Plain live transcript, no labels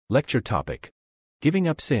Lecture topic: Giving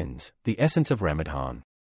up sins, the essence of Ramadan.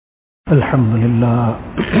 Alhamdulillah.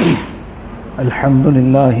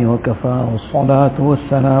 Alhamdulillah wa kafa wa salatu wa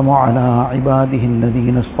salamu ala ibadihi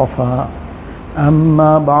alladhina istafa.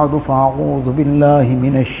 Amma ba'du fa'udhu billahi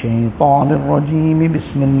minash shaytanir rajim.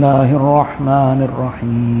 Bismillahir rahmanir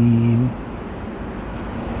rahim.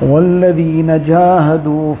 وَالَّذِينَ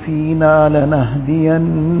جَاهَدُوا فِينَا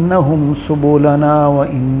لَنَهْدِيَنَّهُمْ سُبُلَنَا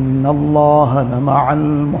وَإِنَّ اللَّهَ لَمَعَ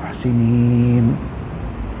الْمُحْسِنِينَ.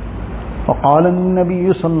 وقال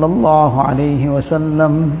النبي صلى الله عليه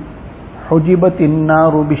وسلم: حجبت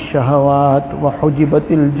النار بالشهوات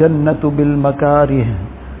وحجبت الجنة بالمكاره،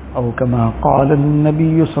 أو كما قال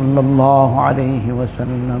النبي صلى الله عليه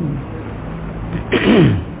وسلم.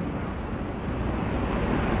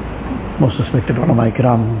 Most respected ulama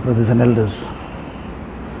ikram, brothers and elders,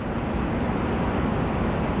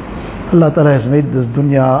 Allah Ta'ala has made this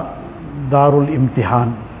dunya Darul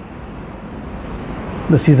Imtihan.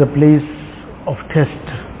 This is a place of test,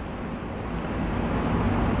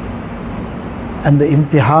 and the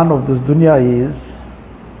imtihan of this dunya is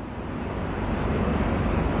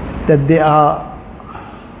that there are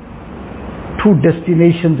two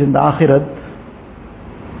destinations in the akhirat.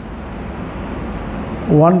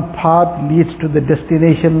 One path leads to the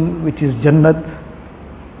destination which is Jannat,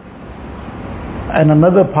 and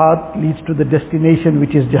another path leads to the destination which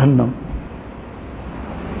is Jahannam.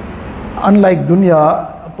 Unlike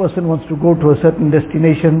dunya, a person wants to go to a certain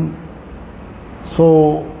destination,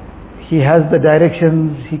 so he has the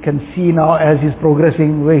directions, he can see now as he's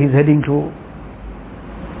progressing where he's heading to.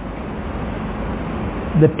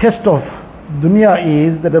 The test of dunya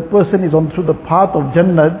is that a person is on through the path of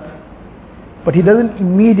Jannat, but he doesn't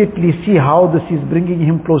immediately see how this is bringing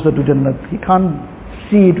him closer to Jannat. He can't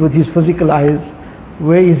see it with his physical eyes.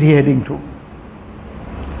 Where is he heading to?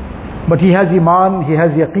 But he has iman, he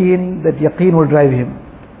has yaqeen, that yaqeen will drive him.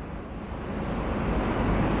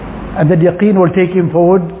 And that yaqeen will take him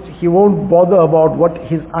forward. He won't bother about what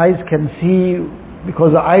his eyes can see,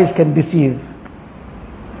 because the eyes can deceive.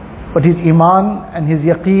 But his iman and his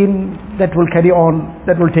yaqeen, that will carry on,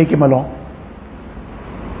 that will take him along.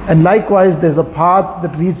 And likewise, there's a path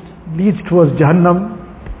that leads towards Jahannam.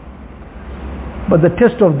 But the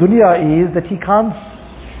test of dunya is that he can't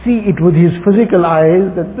see it with his physical eyes,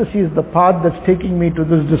 that this is the path that's taking me to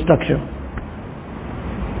this destruction.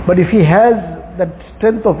 But if he has that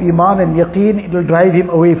strength of iman and yaqeen, it will drive him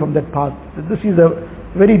away from that path. That this is a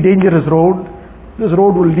very dangerous road. This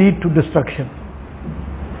road will lead to destruction.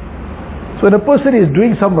 So when a person is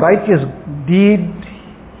doing some righteous deed,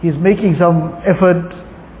 he's making some effort,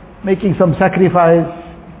 making some sacrifice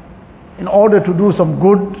in order to do some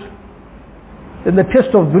good, then the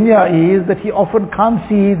test of dunya is that he often can't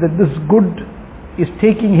see that this good is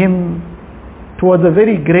taking him towards a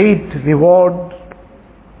very great reward,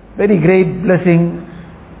 very great blessing.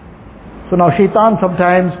 So now shaitan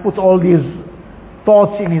sometimes puts all these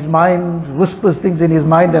thoughts in his mind, whispers things in his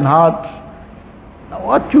mind and heart. Now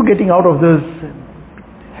what are you getting out of this?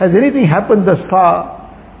 Has anything happened thus far?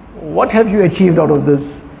 What have you achieved out of this?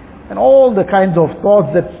 And all the kinds of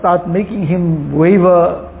thoughts that start making him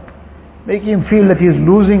waver, making him feel that he is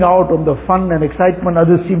losing out on the fun and excitement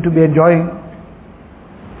others seem to be enjoying.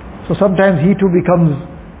 So sometimes he too becomes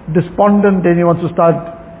despondent and he wants to start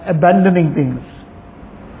abandoning things.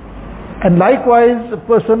 And likewise, a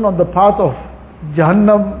person on the path of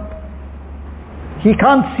Jahannam, he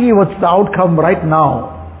can't see what's the outcome right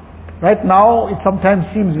now. Right now, it sometimes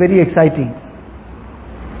seems very exciting.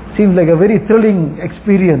 Seems like a very thrilling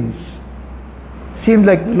experience. Seems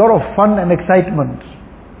like a lot of fun and excitement.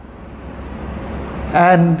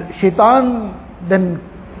 And shaitan then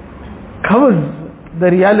covers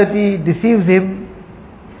the reality, deceives him,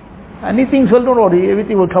 and he thinks, well, don't worry,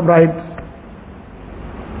 everything will come right.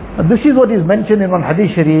 And this is what is mentioned in one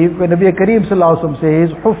hadith sharif, when Nabi Kareem sallallahu alaihi wasallam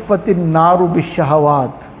says, "Huffatin naru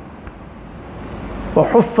bishahawat, wa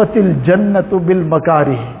huffatil jannatu bil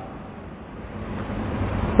makarih."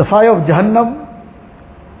 The fire of Jahannam,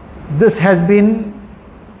 this has been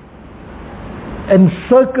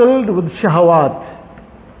encircled with shahawat.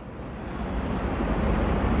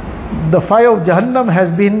 The fire of Jahannam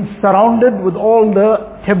has been surrounded with all the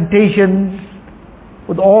temptations,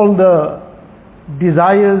 with all the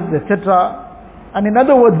desires, etc. And in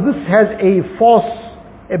other words, this has a force,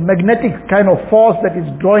 a magnetic kind of force that is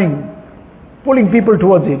drawing, pulling people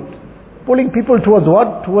towards it. Pulling people towards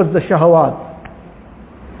what? Towards the shahawat.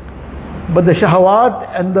 But the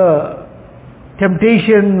shahawat and the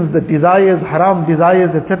temptations, the desires, haram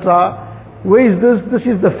desires, etc., where is this? This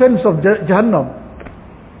is the fence of Jahannam.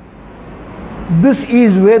 This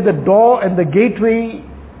is where the door and the gateway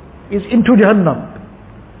is into Jahannam.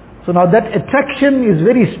 So now that attraction is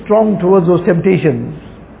very strong towards those temptations.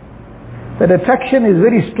 That attraction is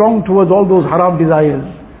very strong towards all those haram desires.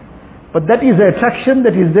 But that is the attraction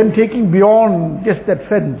that is then taking beyond just that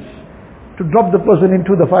fence to drop the person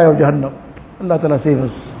into the fire of Jahannam. Allah Ta'ala save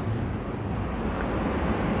us.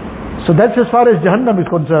 So that's as far as Jahannam is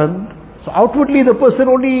concerned. So outwardly the person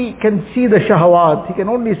only can see the shahawat. He can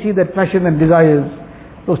only see that passion and desires,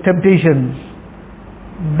 those temptations.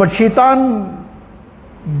 But shaitan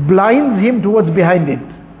blinds him towards behind it.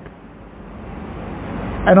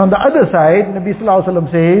 And on the other side, Nabi Sallallahu Alaihi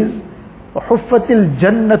Wasallam says, وَحُفَّتِ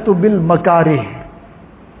الْجَنَّةُ بِالْمَكَارِهِ.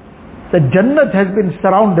 The Jannat has been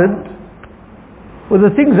surrounded with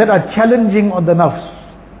the things that are challenging on the nafs.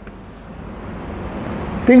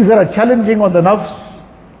 Things that are challenging on the nafs.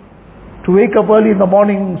 To wake up early in the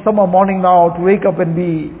morning, summer morning now, to wake up and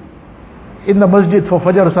be in the masjid for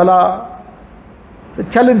Fajr Salah. The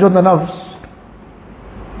challenge on the nafs.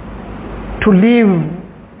 To leave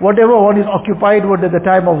whatever one is occupied with at the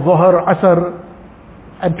time of Zuhr, Asr,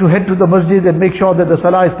 and to head to the masjid and make sure that the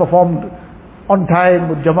Salah is performed on time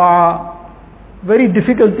with Jama'ah. Very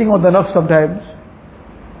difficult thing on the nafs sometimes.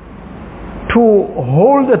 To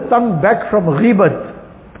hold the tongue back from ghibat.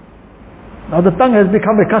 Now the tongue has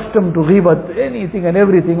become accustomed to ghibat, anything and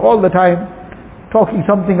everything, all the time, talking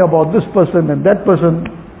something about this person and that person,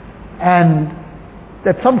 and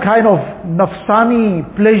that some kind of nafsani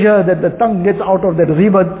pleasure that the tongue gets out of that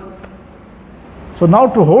ghibat. So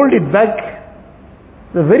now to hold it back,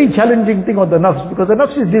 the very challenging thing on the nafs, because the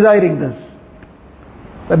nafs is desiring this.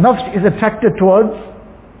 The nafs is attracted towards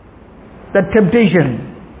that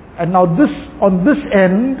temptation. And now this, on this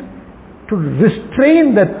end, to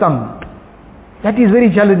restrain that tongue, that is very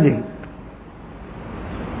challenging.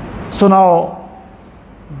 So now,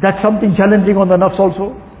 that's something challenging on the nafs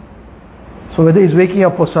also. So whether it's waking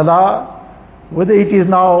up for salah, whether it is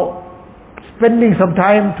now spending some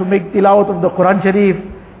time to make tilawat of the Quran Sharif,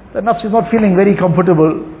 the nafs is not feeling very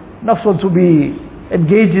comfortable. Nafs wants to be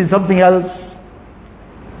engaged in something else.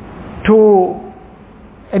 To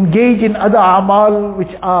engage in other amal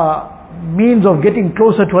which are means of getting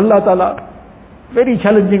closer to Allah Ta'ala, very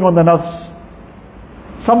challenging on the nafs.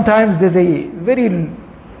 Sometimes there's a very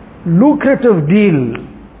lucrative deal,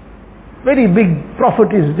 very big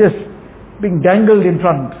profit is just being dangled in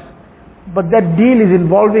front, but that deal is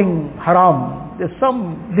involving haram. There's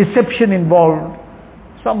some deception involved,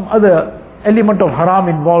 some other element of haram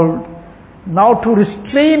involved. Now to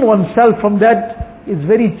restrain oneself from that is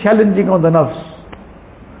very challenging on the nafs.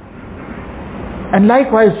 And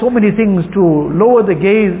likewise so many things to lower the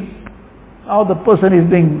gaze. Now the person is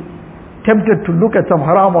being tempted to look at some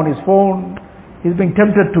haram on his phone, he's being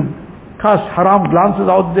tempted to cast haram glances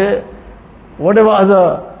out there, whatever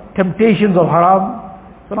other temptations of haram.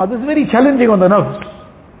 So now this is very challenging on the nafs.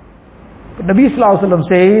 But Nabi Sallallahu Alaihi Wasallam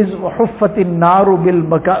says, وَحُفَّتِ النَّارُ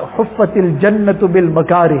حُفَّتِ الْجَنَّةُ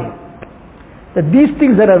بِالْمَكَارِهِ. That these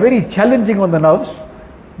things that are very challenging on the nafs,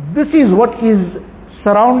 this is what is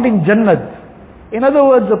surrounding Jannat. In other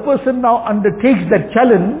words, the person now undertakes that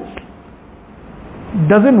challenge,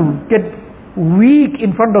 doesn't get weak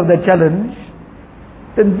in front of that challenge,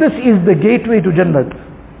 then this is the gateway to Jannat.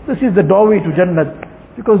 This is the doorway to Jannat.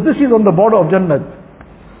 Because this is on the border of Jannat.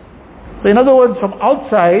 So in other words, from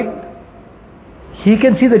outside, he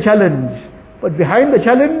can see the challenge. But behind the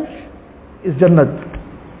challenge is Jannat.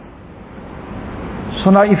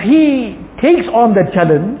 So now if he takes on that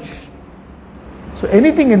challenge, so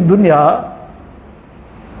anything in dunya,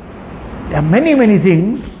 there are many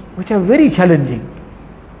things which are very challenging.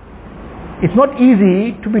 It's not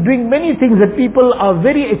easy to be doing many things that people are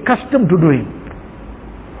very accustomed to doing.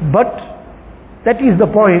 But that is the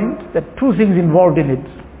point, that two things involved in it.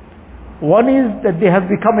 One is that they have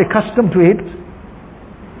become accustomed to it,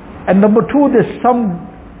 and number two, there's some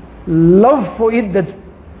love for it that's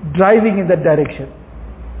driving in that direction.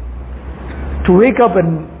 To wake up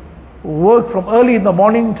and work from early in the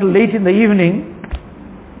morning till late in the evening,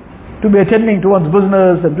 to be attending to one's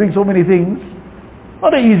business and doing so many things,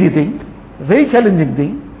 not an easy thing, a very challenging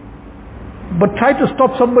thing. But try to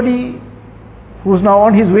stop somebody who's now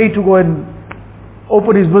on his way to go and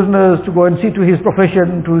open his business, to go and see to his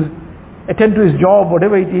profession, to attend to his job,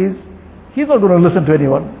 whatever it is, he's not going to listen to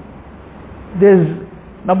anyone. There's,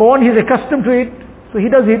 number one, he's accustomed to it, so he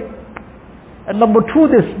does it. And number two,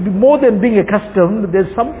 there's more than being accustomed, there's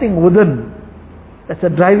something within that's a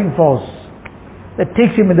driving force that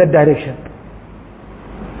takes him in that direction.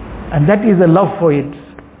 And that is the love for it.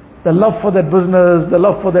 The love for that business, the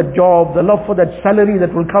love for that job, the love for that salary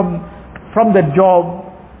that will come from that job,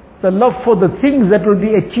 the love for the things that will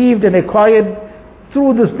be achieved and acquired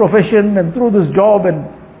through this profession and through this job and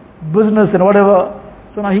business and whatever.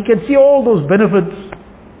 So now he can see all those benefits.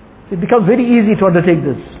 It becomes very easy to undertake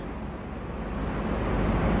this.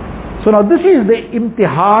 So now this is the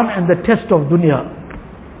imtihan and the test of dunya.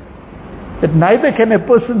 That neither can a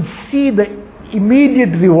person see the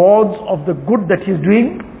immediate rewards of the good that he's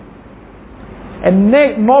doing, and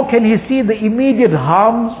nor can he see the immediate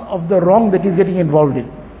harms of the wrong that he's getting involved in.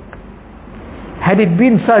 Had it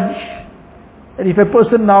been such that if a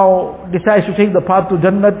person now decides to take the path to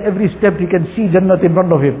Jannat, every step he can see Jannat in front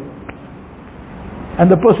of him, and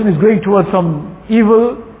the person is going towards some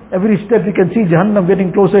evil, every step he can see Jahannam getting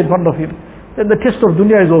closer in front of him, then the test of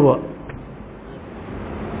dunya is over.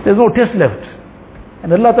 There's no test left. And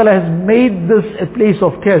Allah Ta'ala has made this a place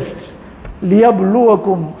of test.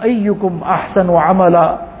 لِيَبْلُوَكُمْ أَيُّكُمْ أَحْسَنُ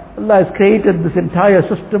عَمَلًا. Allah has created this entire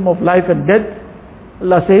system of life and death.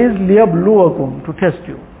 Allah says, لِيَبْلُوَكُمْ, to test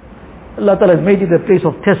you. Allah Ta'ala has made it a place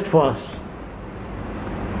of test for us.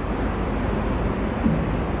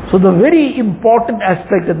 So the very important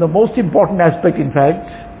aspect, and the most important aspect in fact,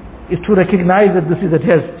 is to recognize that this is a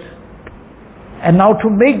test. And now to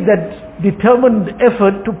make that determined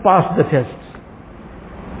effort to pass the test.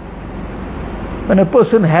 When a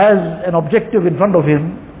person has an objective in front of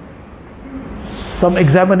him, some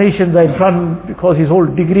examinations are in front because his whole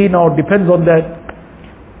degree now depends on that,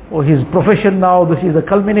 or his profession now, this is the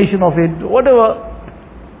culmination of it, whatever,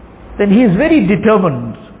 then he is very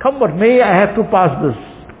determined. Come what may, I have to pass this.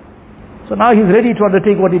 So now he's ready to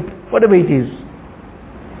undertake whatever it is.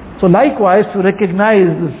 So likewise, to recognize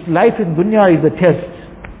this life in dunya is a test.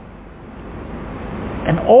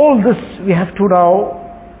 And all this we have to now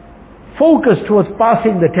focus towards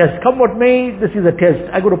passing the test. Come what may, this is a test.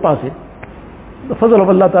 I got to pass it. The fazl of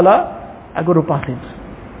Allah Ta'ala, I got to pass it.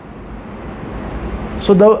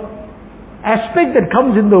 So the aspect that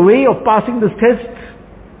comes in the way of passing this test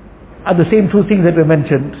are the same two things that were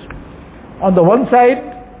mentioned. On the one side,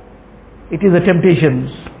 it is the temptations.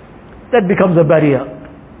 That becomes a barrier.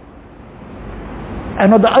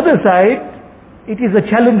 And on the other side, it is a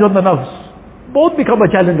challenge on the nafs. Both become a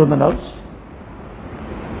challenge on the nafs.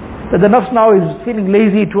 That the nafs now is feeling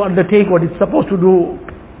lazy to undertake what it's supposed to do,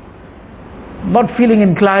 not feeling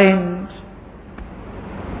inclined.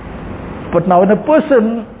 But now when a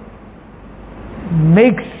person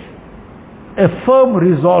makes a firm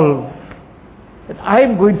resolve that I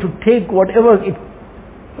am going to take whatever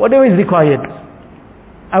is required,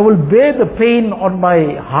 I will bear the pain on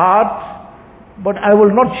my heart, but I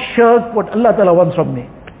will not shirk what Allah Ta'ala wants from me.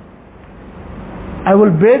 I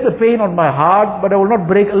will bear the pain on my heart, but I will not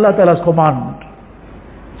break Allah Ta'ala's command.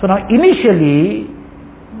 So now initially,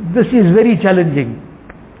 this is very challenging.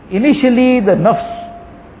 Initially, the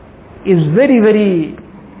nafs is very, very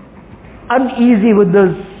uneasy with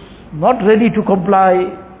this, not ready to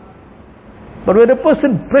comply. But when a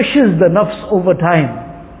person pressures the nafs over time,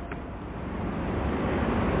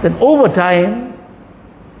 then over time,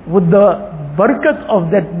 with the barakat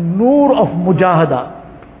of that noor of mujahada,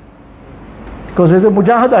 because there's a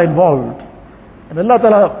mujahada involved. And Allah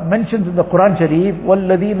Ta'ala mentions in the Quran Sharif,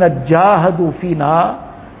 وَالَّذِينَ جَاهَدُوا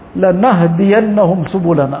فِينَا لَنَهْدِيَنَّهُمْ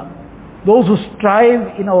سُبُلَنَا. Those who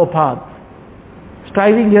strive in our path.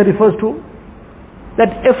 Striving here refers to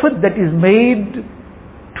that effort that is made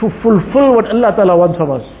to fulfill what Allah Ta'ala wants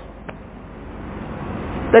from us.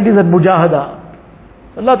 That is a mujahada.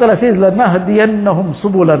 Allah Ta'ala says, لَنَهْدِيَنَّهُمْ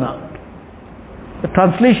سُبُلَنَا. The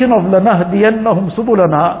translation of لَنَهْدِيَنَّهُمْ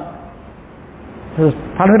سُبُلَنَا,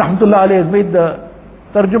 Thanvi Rahmatullah Alayhi has made the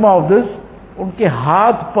tarjuma of this, unke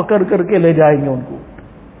haath pakad karke le jayenge unko.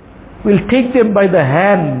 We'll take them by the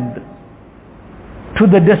hand to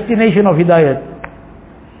the destination of Hidayat.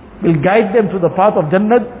 We'll guide them to the path of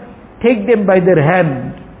Jannat, take them by their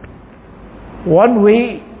hand. One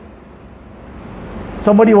way,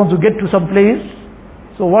 somebody wants to get to some place,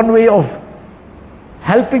 so one way of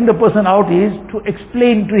helping the person out is to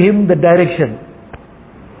explain to him the direction.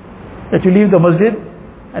 That you leave the masjid,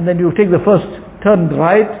 and then you take the first turn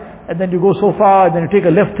right, and then you go so far, and then you take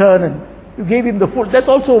a left turn, and you gave him the full.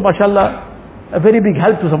 That's also, mashallah, a very big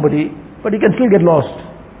help to somebody, but he can still get lost.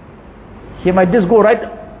 He might just go right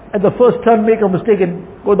at the first turn, make a mistake, and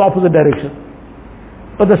go the opposite direction.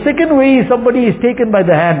 But the second way is somebody is taken by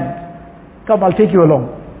the hand. Come, I'll take you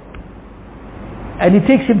along. And he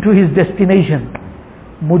takes him to his destination.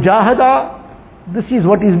 Mujahada, this is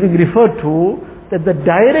what is being referred to, that the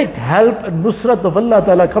direct help and nusrat of Allah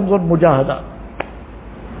Ta'ala comes on mujahada.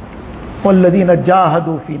 وَالَّذِينَ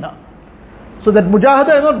جَاهَدُوا فِينَا. So that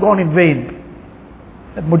mujahada is not gone in vain.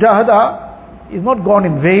 That mujahada is not gone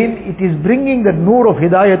in vain. It is bringing the noor of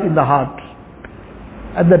hidayat in the heart.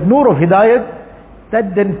 And that noor of hidayat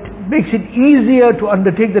that then makes it easier to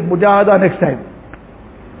undertake that mujahada next time.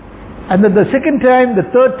 And then the second time, the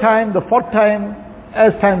third time, the fourth time,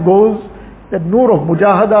 as time goes, that nur of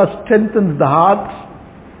mujahada strengthens the heart,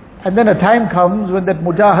 and then a time comes when that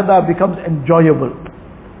mujahada becomes enjoyable.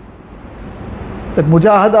 That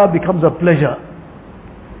mujahada becomes a pleasure.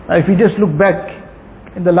 Now if you just look back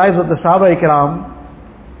in the lives of the Sahaba Ikram,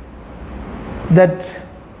 that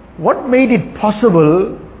what made it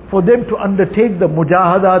possible for them to undertake the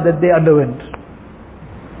mujahada that they underwent?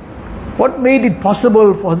 What made it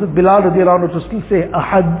possible for Hazrat Bilal radiallahu anhu to still say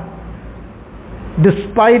ahad,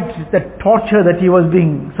 despite that torture that he was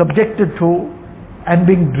being subjected to and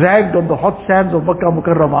being dragged on the hot sands of Makkah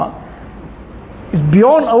Mukarramah? Is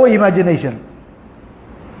beyond our imagination.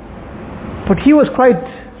 But he was quite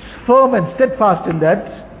firm and steadfast in that,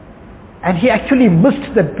 and he actually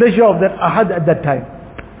missed that pleasure of that ahad at that time.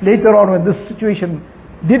 Later on, when this situation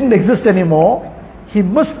didn't exist anymore, he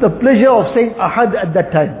missed the pleasure of saying ahad at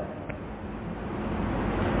that time.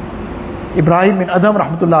 Ibrahim bin Adham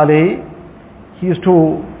rahmatullah alayhi, he used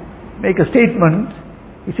to make a statement.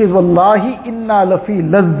 He says, Wallahi inna lafi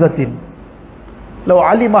lazzatin law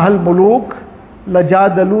alimaha al-muluk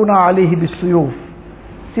lajadaluna alayhi bis-suyuf.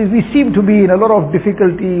 He says, we seem to be in a lot of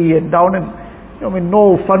difficulty and down in,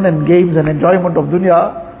 no fun and games and enjoyment of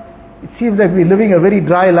dunya. It seems like we're living a very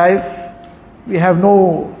dry life. We have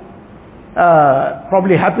no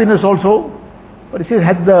probably happiness also. But he says,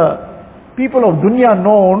 had the people of dunya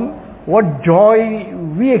known what joy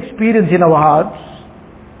we experience in our hearts,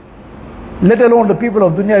 let alone the people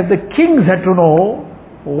of dunya, if the kings had to know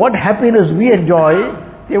what happiness we enjoy,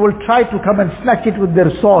 they will try to come and snatch it with their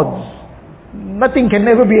swords. Nothing can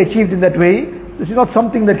ever be achieved in that way. This is not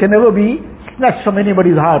something that can ever be snatched from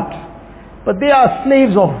anybody's heart. But they are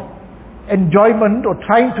slaves of enjoyment or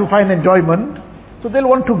trying to find enjoyment, so they'll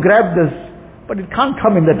want to grab this, but it can't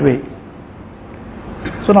come in that way.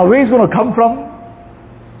 So now where is it going to come from?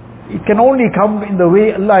 It can only come in the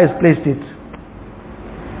way Allah has placed it.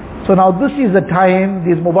 So now this is the time,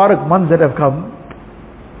 these Mubarak months that have come.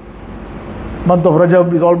 Month of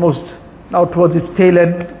Rajab is almost now towards its tail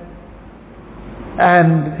end.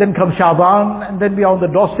 And then comes Sha'ban, and then we are on the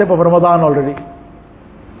doorstep of Ramadan already.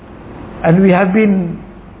 And we have been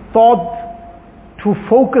taught to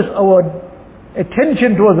focus our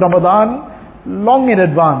attention towards Ramadan long in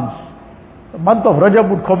advance. The month of Rajab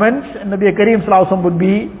would commence, and Nabi Kareem Sallallahu Alaihi Wasallam would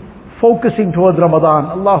be focusing towards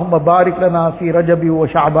Ramadan. Allahumma barik lana fi Rajabi wa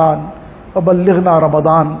Sha'ban wa ballighna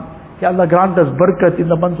Ramadan. Ya Allah, grant us barakat in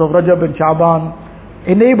the months of Rajab and Sha'ban.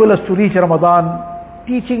 Enable us to reach Ramadan,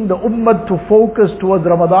 teaching the ummah to focus towards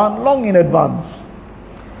Ramadan long in advance.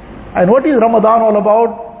 And what is Ramadan all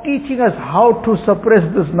about? Teaching us how to suppress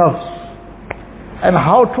this nafs and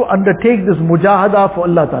how to undertake this mujahada for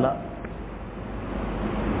Allah Ta'ala.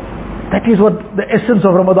 That is what the essence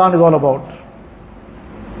of Ramadan is all about.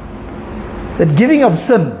 That giving up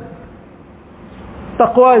sin.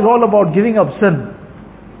 Taqwa is all about giving up sin.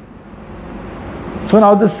 So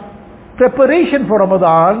now this preparation for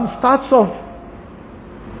Ramadan starts off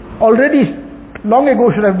already long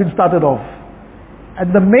ago, should have been started off.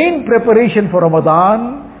 And the main preparation for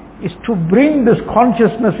Ramadan is to bring this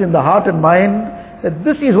consciousness in the heart and mind that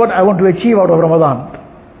this is what I want to achieve out of Ramadan.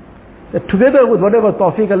 That together with whatever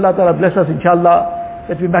tawfiq Allah Ta'ala bless us, inshallah,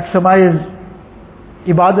 that we maximize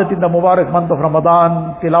ibadat in the Mubarak month of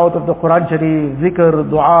Ramadan, tilawat of the Quran Sharif, zikr,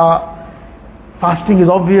 dua, fasting is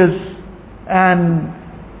obvious, and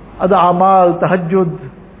other amal,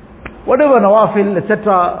 tahajjud, whatever nawafil,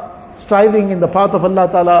 etc., striving in the path of Allah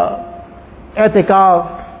Ta'ala,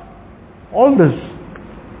 i'tikaf, all this.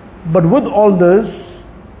 But with all this,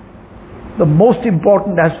 the most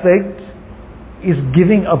important aspect is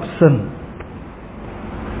giving up sin.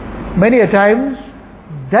 Many a times,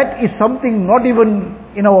 that is something not even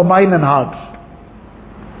in our mind and heart.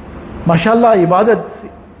 MashaAllah, ibadat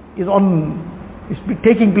is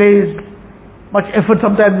taking place, much effort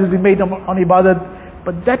sometimes is being made on ibadat,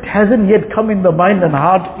 but that hasn't yet come in the mind and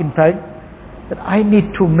heart, in fact, that I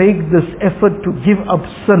need to make this effort to give up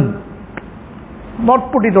sin.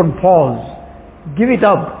 Not put it on pause, give it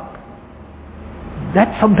up.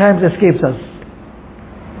 That sometimes escapes us.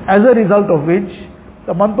 As a result of which,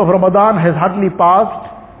 the month of Ramadan has hardly passed,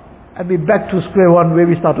 and we're back to square one where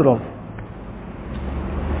we started off.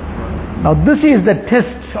 Now this is the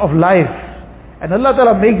test of life, and Allah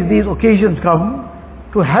Ta'ala makes these occasions come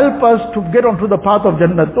to help us to get onto the path of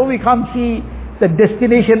Jannah. Though we can't see the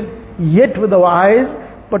destination yet with our eyes,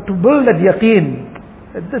 but to build that yaqeen,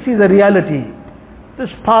 that this is a reality. This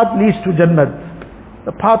path leads to Jannah,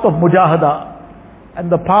 the path of mujahada, and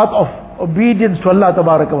the path of obedience to Allah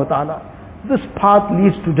Tabaraka wa Ta'ala. this path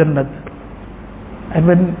leads to Jannat. And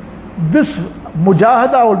when this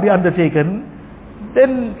mujahada will be undertaken,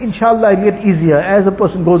 then inshallah it will get easier. As a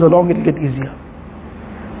person goes along, it will get easier.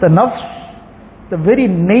 The nafs, the very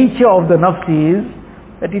nature of the nafs is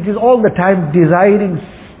that it is all the time desiring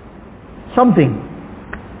something.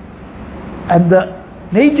 And the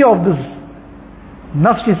nature of this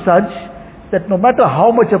nafs is such that no matter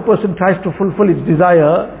how much a person tries to fulfill its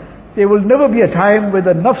desire, there will never be a time where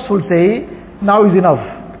the nafs will say, now is enough.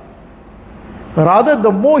 Rather,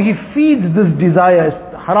 the more he feeds this desires,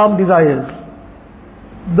 haram desires,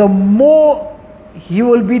 the more he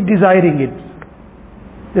will be desiring it.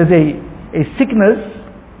 There's a sickness,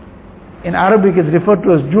 in Arabic is referred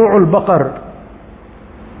to as ju'ul baqar.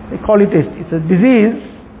 They call it, it's a disease.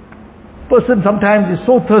 Person sometimes is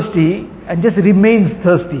so thirsty and just remains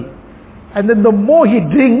thirsty. And then the more he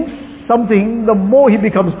drinks something, the more he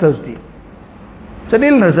becomes thirsty. It's an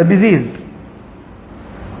illness, a disease.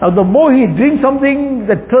 Now the more he drinks something,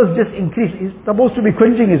 that thirst just increases. He's supposed to be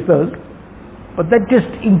quenching his thirst, but that just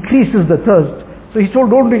increases the thirst. So he's told,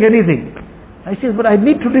 don't drink anything. I says, but I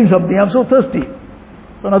need to drink something, I'm so thirsty.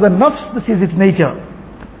 So now the nafs, this is its nature.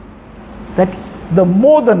 That the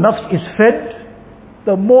more the nafs is fed,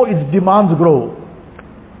 the more its demands grow.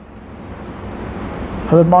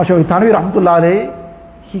 Hazrat Ma'ashawi Thanvi Rahmatullah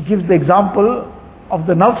alayhi, he gives the example of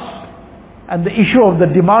the nafs and the issue of the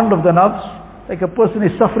demand of the nafs. Like a person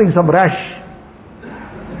is suffering some rash,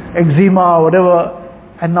 eczema or whatever,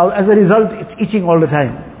 and now as a result it's itching all the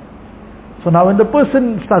time. So now when the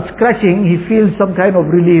person starts scratching, he feels some kind of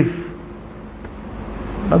relief.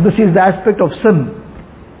 Now this is the aspect of sin.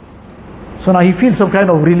 So now he feels some kind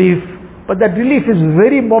of relief, but that relief is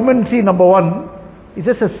very momentary, number one. It's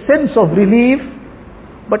just a sense of relief,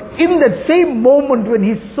 but in that same moment when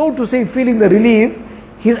he's so to say feeling the relief,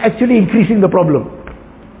 he's actually increasing the problem.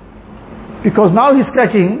 Because now he's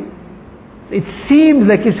scratching, it seems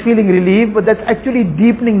like he's feeling relief, but that's actually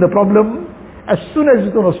deepening the problem. As soon as it's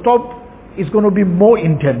going to stop, it's going to be more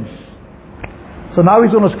intense. So now he's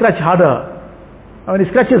going to scratch harder. And when he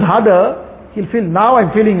scratches harder, he'll feel, now I'm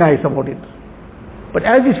feeling nice about it. But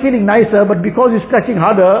as he's feeling nicer, but because he's scratching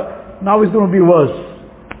harder, now it's going to be worse.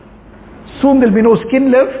 Soon there'll be no skin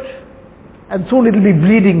left, and soon it'll be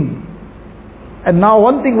bleeding. And now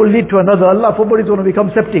one thing will lead to another. Allah forbid, it's going to become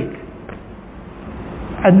septic.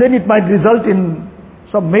 And then it might result in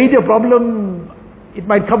some major problem. It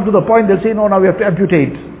might come to the point they'll say, no, now we have to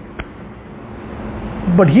amputate.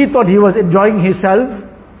 But he thought he was enjoying himself,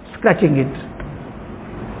 scratching it.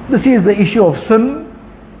 This is the issue of sin.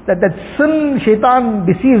 That sin, shaitan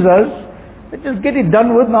deceives us. Let's just get it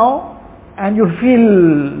done with now, and you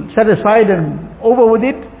feel satisfied and over with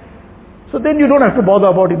it. So then you don't have to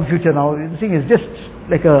bother about it in future now. The thing is just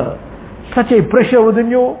like such a pressure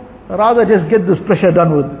within you. Rather just get this pressure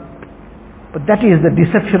done with. But that is the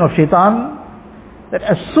deception of shaitan, that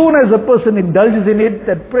as soon as a person indulges in it,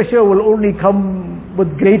 that pressure will only come with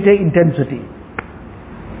greater intensity.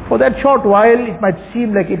 For that short while, it might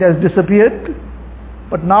seem like it has disappeared,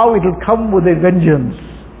 but now it will come with a vengeance.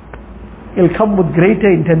 It will come with greater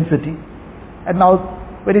intensity. And now,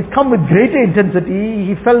 when it comes with greater intensity,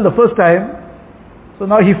 he fell the first time, so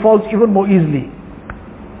now he falls even more easily.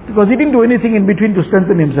 Because he didn't do anything in between to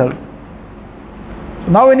strengthen himself.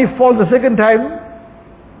 So now when he falls the second time,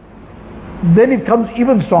 then it comes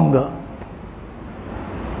even stronger.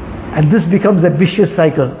 And this becomes a vicious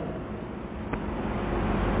cycle.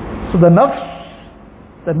 So the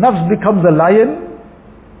nafs becomes a lion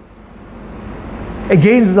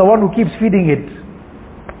against the one who keeps feeding it.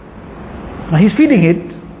 Now he's feeding it.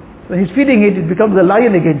 When he's feeding it, it becomes a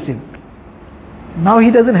lion against him. Now he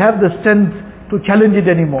doesn't have the strength to challenge it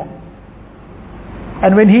anymore.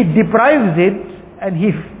 And when he deprives it and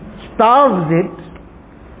he starves it,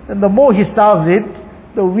 then the more he starves it,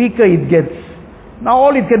 the weaker it gets. Now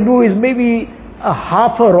all it can do is maybe a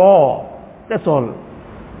half a raw. That's all.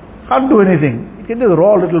 Can't do anything. It can just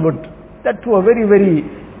raw a little bit. That to a very, very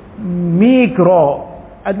meek raw.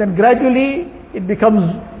 And then gradually it becomes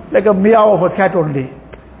like a meow of a cat only.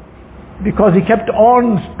 Because he kept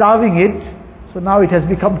on starving it, so now it has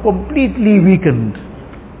become completely weakened.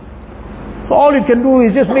 So all it can do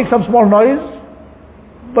is just make some small noise,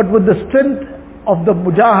 but with the strength of the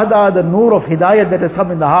mujahada, the nur of hidayah that has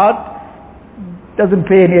come in the heart, doesn't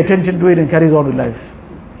pay any attention to it and carries on with life.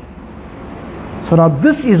 So now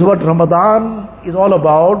this is what Ramadan is all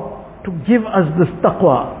about, to give us this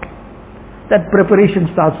taqwa. That preparation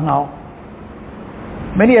starts now.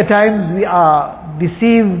 Many a times we are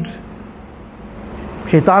deceived.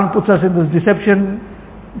 Shaitan puts us in this deception.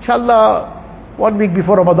 Inshallah, 1 week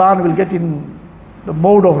before Ramadan we'll get in the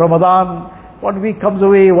mode of Ramadan. 1 week comes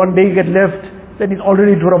away, 1 day get left, then it's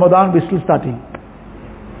already to Ramadan, we're still starting.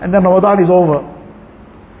 And then Ramadan is over.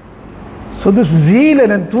 So this zeal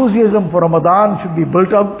and enthusiasm for Ramadan should be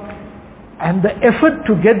built up, and the effort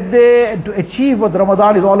to get there and to achieve what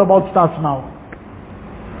Ramadan is all about starts now.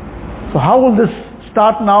 So how will this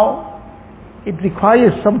start now? It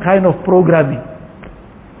requires some kind of programming.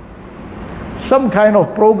 Some kind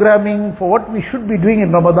of programming for what we should be doing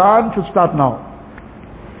in Ramadan should start now.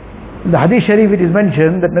 In the Hadith Sharif it is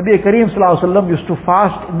mentioned that Nabi Kareem Sallallahu Alaihi Wasallam used to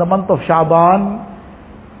fast in the month of Sha'ban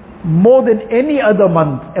more than any other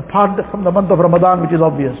month apart from the month of Ramadan, which is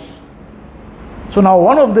obvious. So now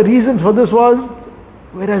one of the reasons for this was,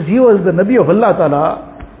 whereas he was the Nabi of Allah Ta'ala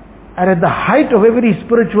and at the height of every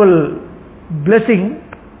spiritual blessing,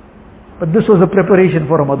 but this was a preparation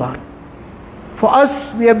for Ramadan. For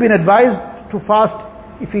us, we have been advised to fast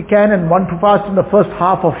if we can, and want to fast in the first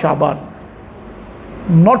half of Sha'ban.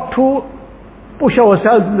 Not to push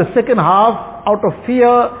ourselves in the second half out of fear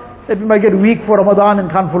that we might get weak for Ramadan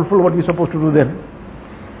and can't fulfill what we're supposed to do then.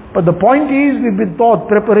 But the point is, we've been taught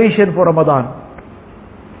preparation for Ramadan.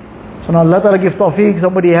 So now Allah Ta'ala gives tawfiq,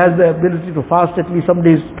 somebody has the ability to fast at least some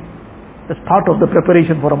days. That's part of the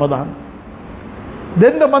preparation for Ramadan.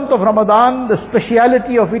 Then the month of Ramadan, the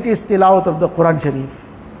speciality of it is tilawat of the Quran Sharif.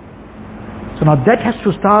 So now that has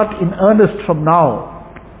to start in earnest from now.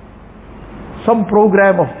 Some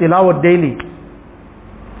program of tilawat daily.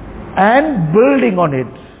 And building on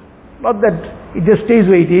it. Not that it just stays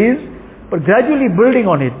where it is, but gradually building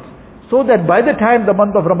on it. So that by the time the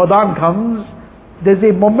month of Ramadan comes, there's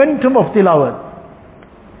a momentum of tilawat.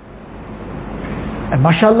 And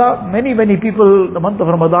mashallah, many people, the month of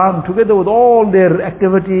Ramadan, together with all their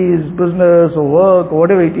activities, business or work or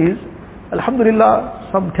whatever it is, alhamdulillah,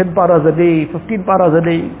 some 10 paras a day, 15 paras a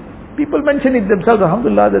day. People mention it themselves,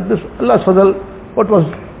 alhamdulillah, that this Allah's fazal, what was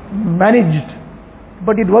managed.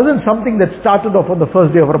 But it wasn't something that started off on the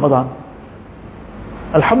first day of Ramadan.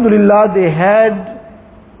 Alhamdulillah, they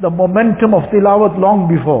had the momentum of tilawat long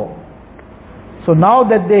before. So now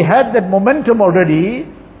that they had that momentum already,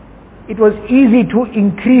 it was easy to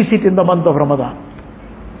increase it in the month of Ramadan.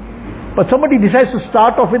 But somebody decides to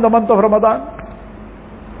start off in the month of Ramadan,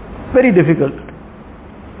 very difficult.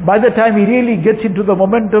 By the time he really gets into the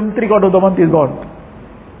momentum, 3/4 of the month is gone.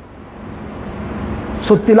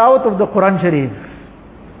 So tilawat of the Quran Sharif,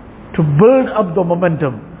 to build up the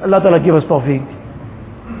momentum. Allah Ta'ala give us tawfiq.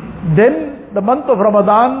 Then the month of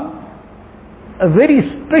Ramadan, a very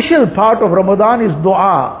special part of Ramadan is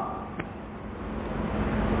dua.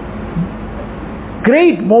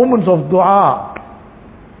 Great moments of dua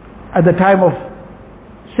at the time of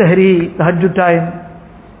Sahri, Tahajjud time,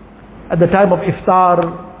 at the time of Iftar,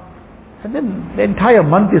 and then the entire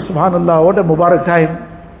month is, subhanallah, what a Mubarak time.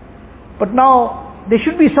 But now, there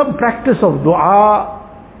should be some practice of dua,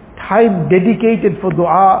 time dedicated for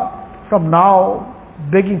dua from now,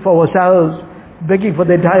 begging for ourselves, begging for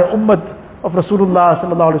the entire ummah of Rasulullah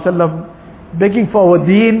sallallahu alaihi wasallam, begging for our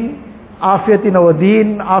deen, afiyat in our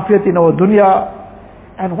deen, afiyat in our dunya,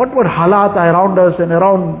 and what halat are around us and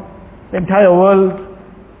around the entire world.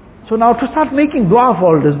 So now to start making dua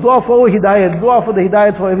for all this, dua for our hidayat, dua for the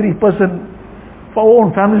hidayat for every person, for our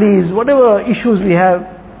own families, whatever issues we have.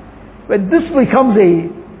 When this becomes a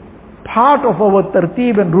part of our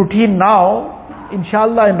tartib and routine now,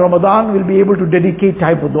 inshallah in Ramadan we'll be able to dedicate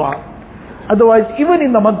time for dua. Otherwise, even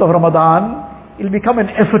in the month of Ramadan, it'll become an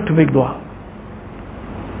effort to make dua.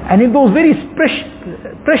 And in those very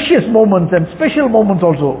precious moments and special moments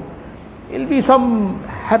also, it'll be some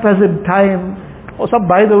haphazard time, or some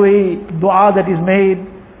by the way dua that is made,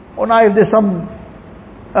 or now if there's some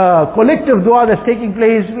collective dua that's taking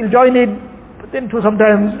place, we'll join it. But then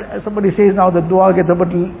sometimes somebody says now the dua gets a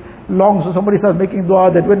bit long, so somebody starts making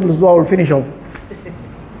dua that when this dua will finish off.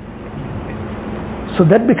 So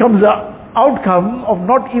that becomes the outcome of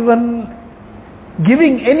not even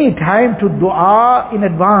giving any time to dua in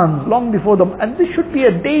advance, long before them. And this should be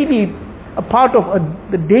a part of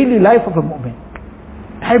the daily life of a mu'min.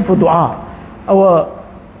 Time for dua. Our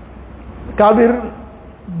Kabir,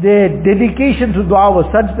 their dedication to dua was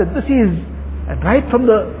such that this is, and right from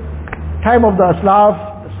the time of the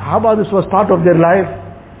Aslaf, the Sahaba, this was part of their life.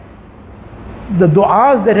 The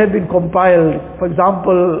du'as that have been compiled, for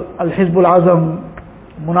example, Al-Hizbul Azam,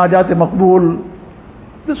 Munajat Maqbool,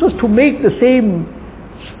 this was to make the same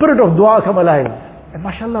spirit of dua come alive. And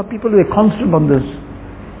mashallah, people were constant on this.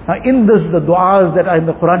 Now in this, the du'as that are in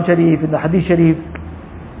the Quran Sharif, in the Hadith Sharif,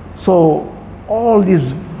 so all these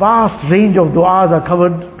vast range of du'as are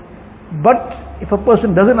covered. But if a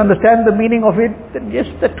person doesn't understand the meaning of it, then yes,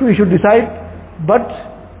 that too he should decide. But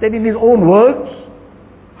then in his own words,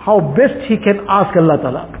 how best he can ask Allah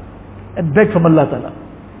Ta'ala and beg from Allah Ta'ala.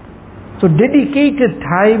 So dedicated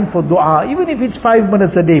time for dua, even if it's 5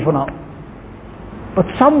 minutes a day for now. But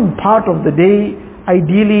some part of the day,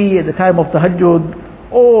 ideally at the time of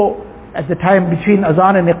tahajjud, or at the time between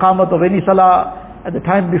azan and iqamat of any salah, at the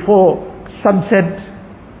time before sunset,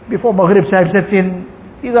 before maghrib sahib sets in.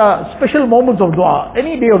 These are special moments of dua,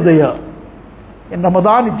 any day of the year. In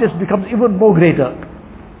Ramadan it just becomes even more greater.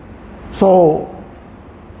 So,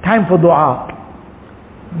 time for dua.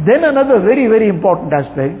 Then another very, very important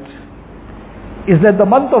aspect is that the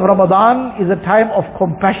month of Ramadan is a time of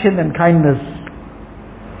compassion and kindness.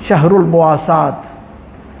 Shahrul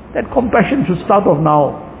Muasat. That compassion should start off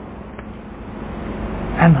now.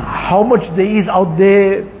 And how much there is out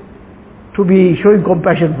there to be showing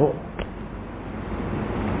compassion for.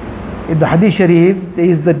 In the Hadith Sharif, there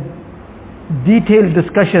is the detailed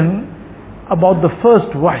discussion about the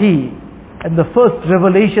first wahi and the first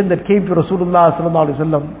revelation that came to Rasulullah sallallahu alaihi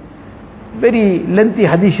wasallam. Very lengthy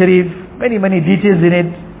Hadith Sharif, many details in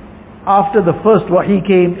it. After the first wahi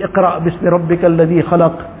came, Iqra bismi rabbika alladhi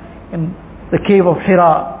khalaq, in the cave of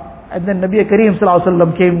Hira, and then Nabi Kareem sallallahu alaihi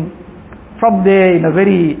wasallam came from there in a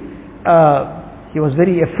very, he was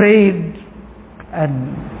very afraid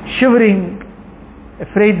and shivering,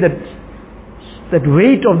 afraid that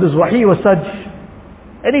weight of this wahi was such.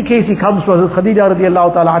 Any case, he comes to Hazrat Khadija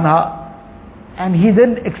radiallahu ta'ala anha, and he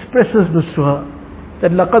then expresses this to her,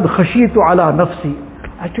 that لَقَدْ خَشِيتُ عَلَى نَفْسِي,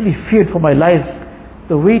 actually feared for my life.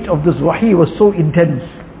 The weight of this wahi was so intense,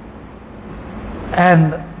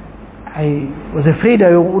 and I was afraid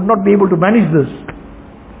I would not be able to manage this.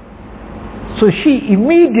 So she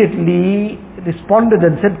immediately responded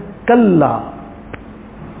and said, Kalla,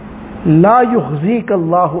 la yukhzika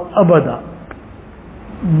Allahu abada.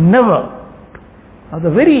 Never. Now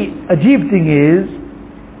the very ajib thing is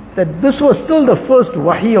that this was still the first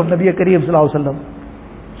wahi of Nabi Kareem sallallahu alaihi wasallam.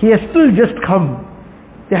 He has still just come.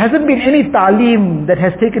 There hasn't been any ta'aleem that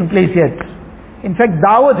has taken place yet. In fact,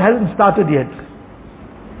 da'wat hasn't started yet.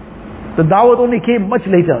 The da'wat only came much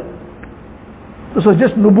later. This was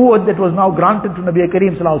just nubuwwat that was now granted to Nabi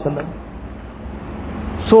Kareem sallallahu alaihi wasallam.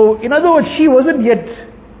 So, in other words, she wasn't yet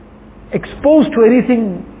exposed to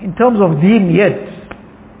anything in terms of deen yet.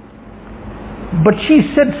 But she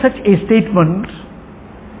said such a statement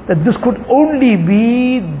that this could only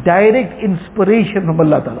be direct inspiration from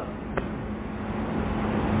Allah Ta'ala.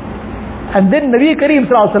 And then Nabi Kareem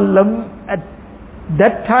sallallahu alaihi wasallam at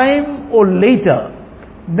that time or later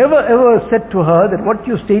never ever said to her that what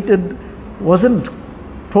you stated wasn't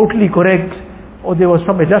totally correct or there was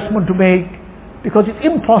some adjustment to make, because it's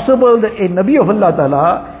impossible that a Nabi of Allah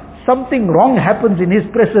Ta'ala, something wrong happens in his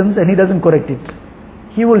presence and he doesn't correct it.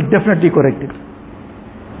 He will definitely correct it.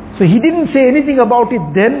 So he didn't say anything about it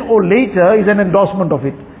then or later is an endorsement of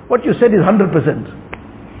it. What you said is 100%.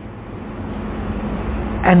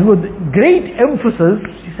 And with great emphasis,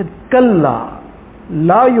 she said, Kalla,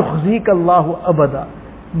 la yukhzika Allahu abada.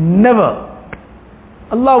 Never.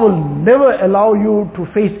 Allah will never allow you to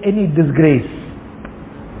face any disgrace.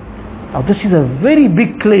 Now this is a very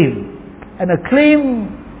big claim, and a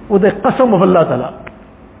claim with a qasam of Allah Ta'ala.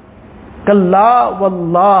 Kalla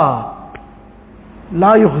wallah,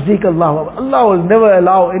 la yukhzika Allah. Allah will never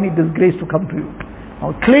allow any disgrace to come to you.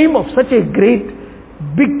 Now claim of such a great,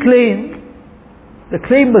 big claim, the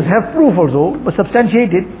claim must have proof also, but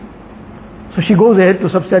substantiate it. So she goes ahead to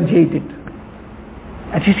substantiate it.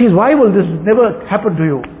 And she says, why will this never happen to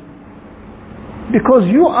you? Because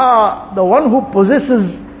you are the one who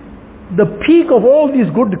possesses the peak of all these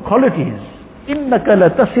good qualities. Innaka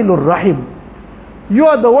latasilur rahim. You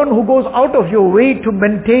are the one who goes out of your way to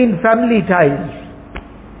maintain family ties.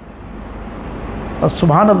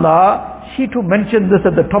 Subhanallah, she too mentioned this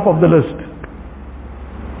at the top of the list.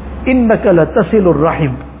 Innaka latasilur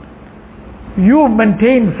rahim. You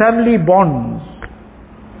maintain family bonds.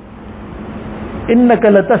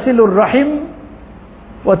 Innaka latasilur rahim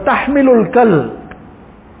wa tahmilul kal.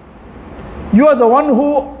 You are the one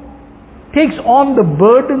who takes on the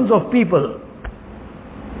burdens of people.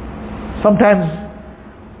 Sometimes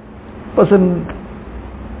person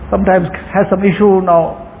has some issue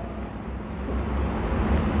now.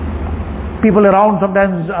 People around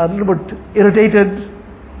sometimes are a little bit irritated.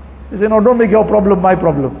 They say, no, don't make your problem my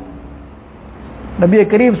problem. Nabi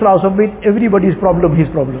Kareem sallallahu alaihi wasallam made everybody's problem his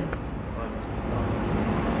problem.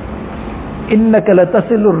 Innaka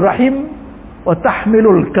latasilur rahim wa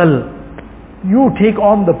tahmilul kal. You take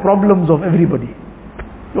on the problems of everybody.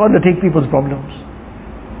 You undertake people's problems.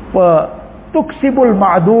 Wa tuksibul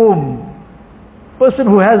ma'doom. Person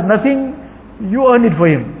who has nothing, you earn it for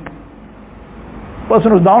him.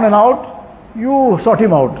 Person who's down and out, you sort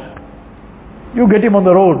him out. You get him on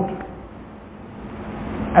the road.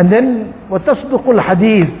 And then, وَتَصْدُقُ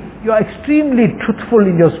الْحَدِيثِ, you are extremely truthful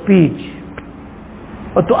in your speech.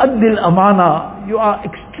 وَتُؤَدِّي الْأَمَانَةِ, you are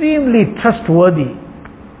extremely trustworthy.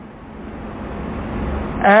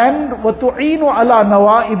 And وَتُعِينُ عَلَى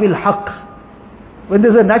نَوَائِبِ الْحَقِّ, when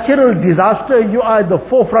there's a natural disaster, you are at the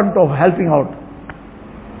forefront of helping out.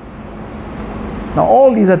 Now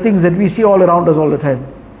all these are things that we see all around us all the time.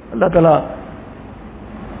 Allah Ta'ala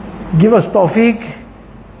give us tawfiq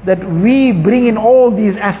that we bring in all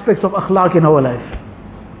these aspects of akhlaq in our life.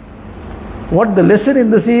 What the lesson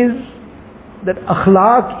in this is, that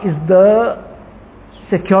akhlaq is the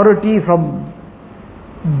security from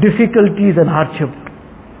difficulties and hardship.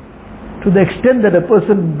 To the extent that a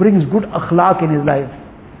person brings good akhlaq in his life.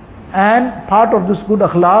 And part of this good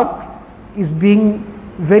akhlaq is being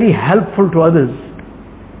very helpful to others.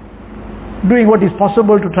 Doing what is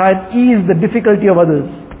possible to try and ease the difficulty of others.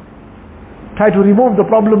 Try to remove the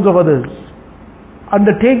problems of others.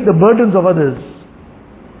 Undertake the burdens of others.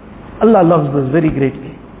 Allah loves us very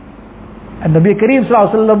greatly. And Nabi Kareem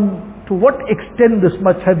Sallallahu Alaihi Wasallam, to what extent this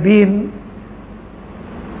much have been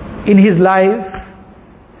in his life,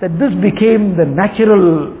 that this became the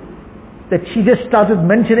natural, that she just started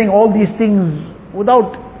mentioning all these things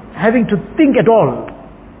without having to think at all.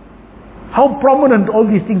 How prominent all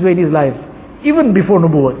these things were in his life, even before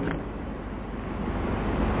Nubuwwat.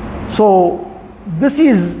 So, this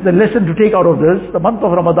is the lesson to take out of this. The month of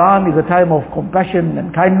Ramadan is a time of compassion and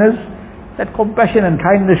kindness. That compassion and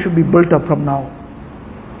kindness should be built up from now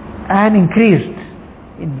and increased.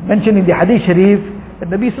 Mentioned in the Hadith Sharif, that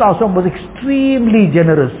Nabi Sallallahu Alaihi Wasallam was extremely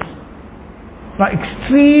generous. Now,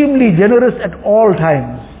 extremely generous at all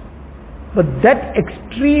times. But that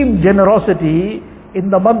extreme generosity in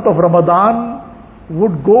the month of Ramadan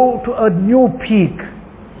would go to a new peak.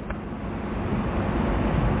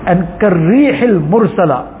 And karrihil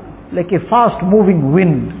mursala, like a fast moving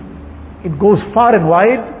wind. It goes far and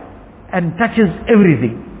wide and touches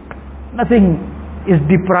everything. Nothing is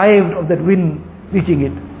deprived of that wind reaching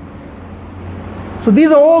it. So these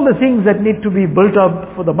are all the things that need to be built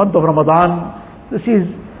up for the month of Ramadan.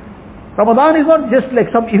 Ramadan is not just like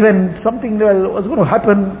some event, something that was going to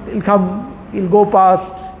happen, it'll come, it'll go past.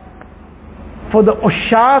 For the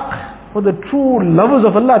ushaq, for the true lovers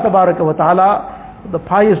of Allah Tabaraka wa Ta'ala, the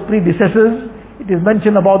pious predecessors, it is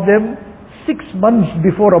mentioned about them, 6 months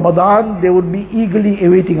before Ramadan, they would be eagerly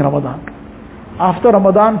awaiting Ramadan. After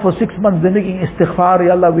Ramadan, for 6 months, they're making istighfar,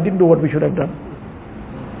 Ya Allah, we didn't do what we should have done.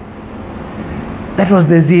 That was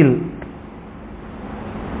their zeal.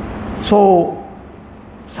 So,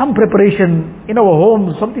 some preparation in our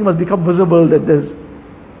homes, something must become visible that there's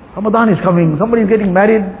Ramadan is coming, somebody is getting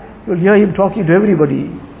married, you'll hear him talking to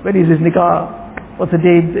everybody. When is his nikah? What's the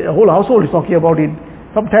date? The whole household is talking about it.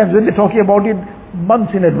 Sometimes when they're talking about it,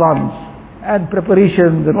 months in advance. And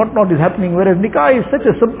preparations and whatnot is happening. Whereas nikah is such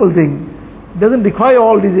a simple thing. It doesn't require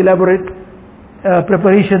all these elaborate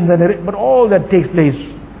preparations, but all that takes place.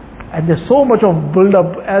 And there's so much of build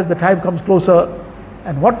up as the time comes closer.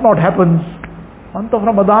 And whatnot happens. Month of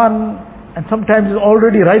Ramadan, and sometimes it's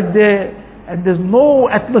already right there. And there's no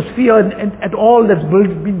atmosphere at all that's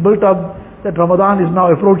been built up that Ramadan is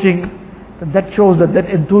now approaching. And that shows that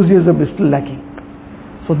enthusiasm is still lacking.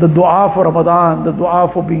 So the dua for Ramadan, the dua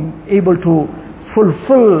for being able to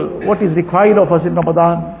fulfill what is required of us in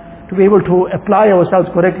Ramadan, to be able to apply ourselves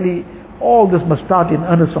correctly, all this must start in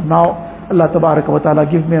earnest from now. Allah Tabaraka wa Ta'ala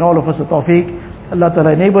give me and all of us a tawfiq. Allah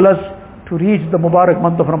Ta'ala enable us to reach the Mubarak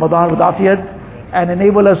month of Ramadan with afiyat, and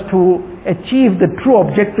enable us to achieve the true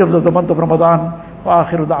objectives of the month of Ramadan. Wa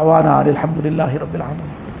akhiru da'wana alhamdulillahi rabbil alamin.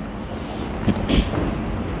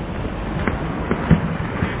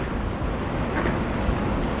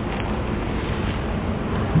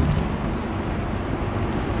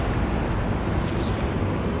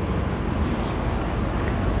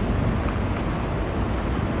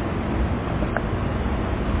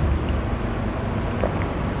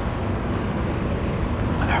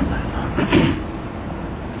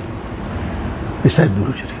 Beside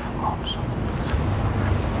Guru Sharif.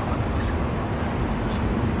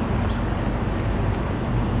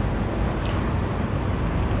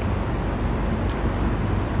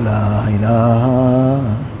 La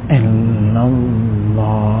ilaha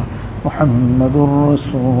illallah Muhammadur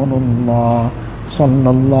Rasulullah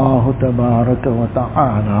sallallahu tabaraka wa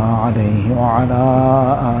ta'ala alayhi wa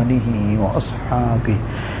ala alihi wa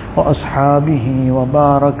ashabihi وأصحابه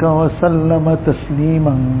وبارك وسلم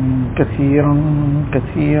تسليما كثيرا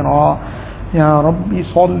كثيرا يا رب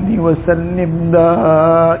صل وسلم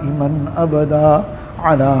دائما أبدا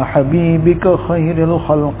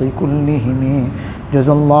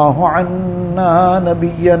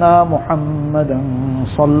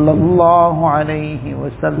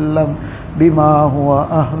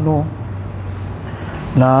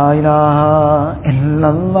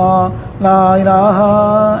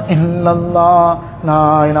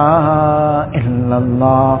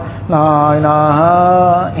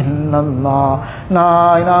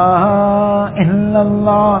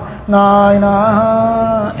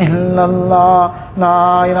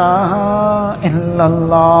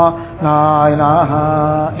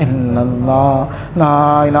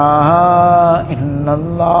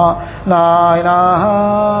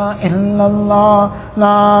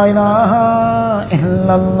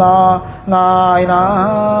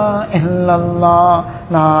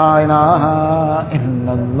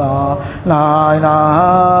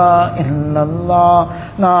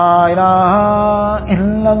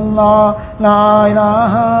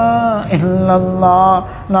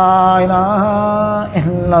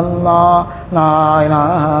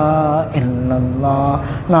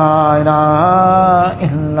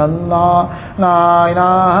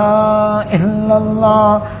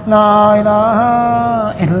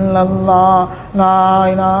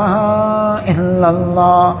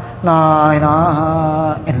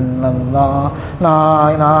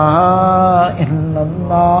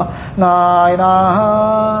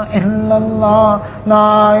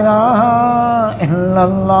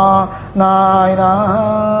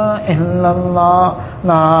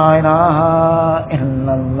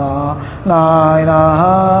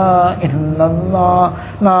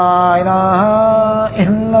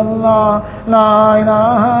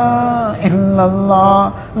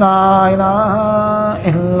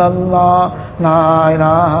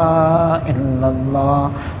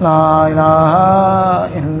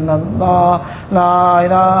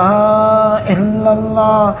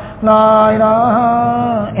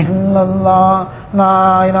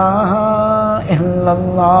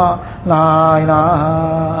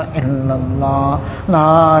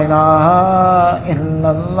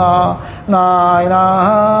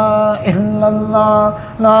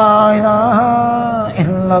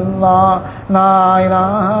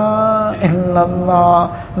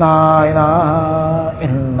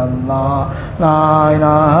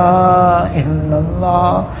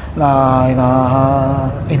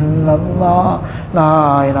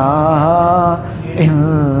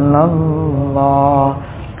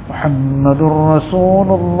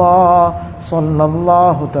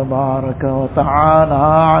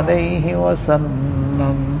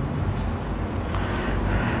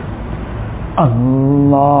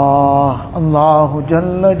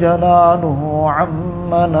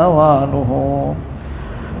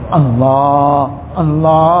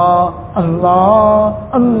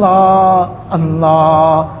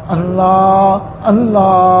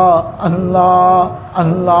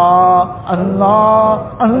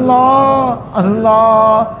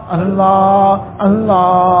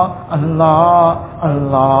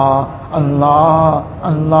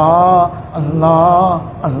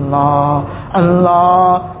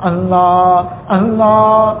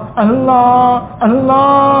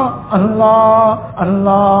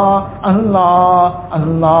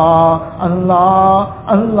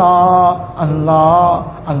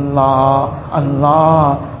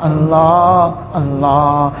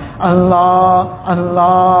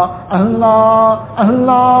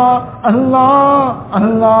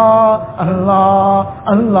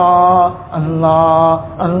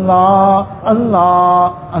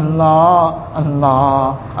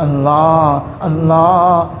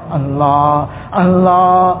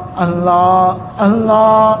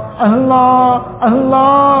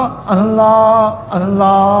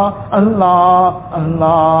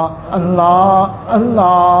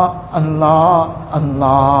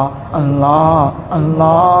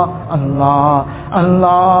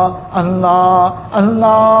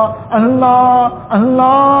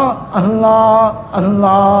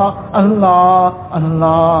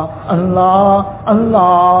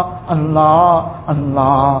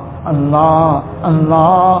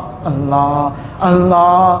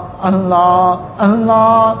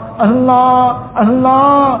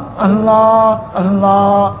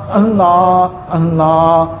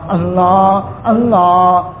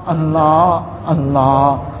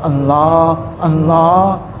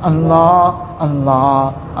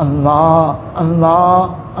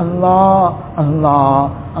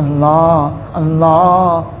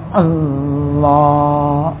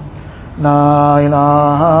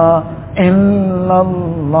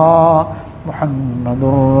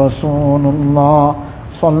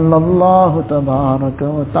sallallahu tabaraka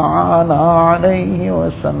wa ta'ala alayhi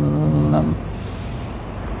wa sallam.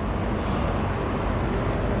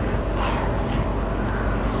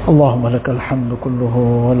 اللهم لك الحمد كله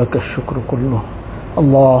ولك الشكر كله.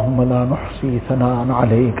 اللهم لا نحصي ثناء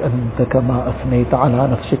عليك أنت كما أثنيت على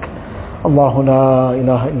نفسك. الله لا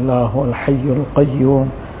إله إلا هو الحي القيوم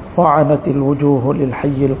وعنت الوجوه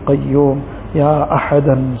للحي القيوم يا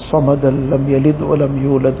أحدا صمدا لم يلد ولم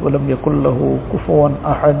يولد ولم يكن له كفوا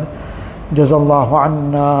أحد. جزا الله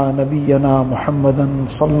عنا نبينا محمدا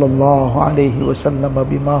صلى الله عليه وسلم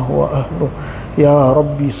بما هو أهله. يا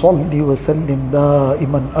ربي صل وسلم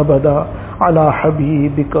دائما أبدا على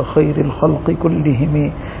حبيبك خير الخلق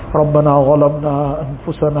كلهم. ربنا ظلمنا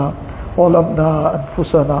أنفسنا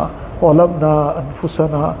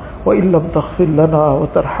وإن لم تغفر لنا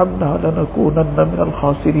وترحمنا لنكونن من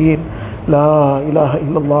الخاسرين. لا إله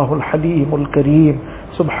إلا الله الحليم الكريم.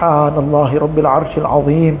 سبحان الله رب العرش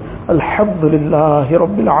العظيم. الحمد لله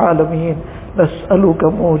رب العالمين. نسألك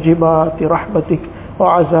موجبات رحمتك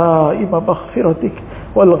وعزائم مغفرتك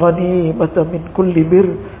والغنيمة من كل بر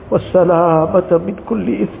والسلامة من كل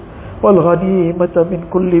إثم والغنيمة من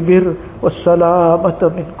كل بر والسلامة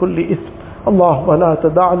من كل إثم. اللهم لا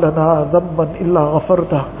تدع لنا ذنبا إلا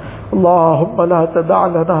غفرته. اللهم لا تدع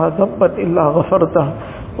لنا ذنبا إلا غفرته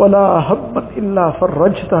ولا هما إلا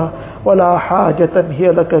فرجته ولا حاجة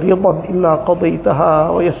هي لك رضا إلا قضيتها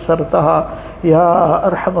ويسرتها يا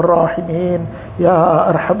أرحم الراحمين يا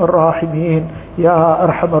أرحم الراحمين يا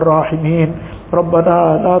أرحم الراحمين. ربنا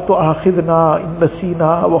لا تؤاخذنا إن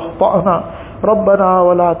نسينا واخطأنا. ربنا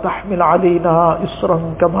ولا تحمل علينا إصرا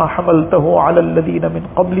كما حملته على الذين من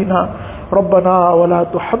قبلنا. ربنا ولا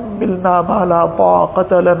تحملنا ما لا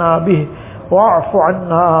طاقة لنا به. واعف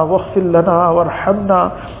عنا واغفر لنا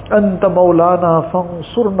وارحمنا. أنت مولانا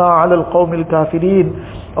فانصرنا على القوم الكافرين.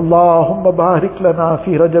 اللهم بارك لنا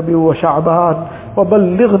في رجب وشعبان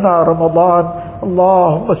وبلغنا رمضان.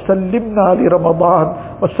 اللهم سلمنا لرمضان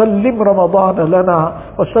وسلم رمضان لنا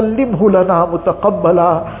وسلمه لنا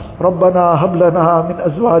متقبلا. ربنا هب لنا من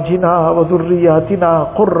أزواجنا وذرياتنا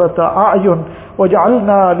قرة أعين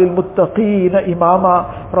واجعلنا للمتقين إماما.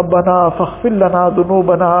 ربنا فاغفر لنا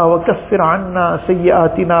ذنوبنا وكفر عنا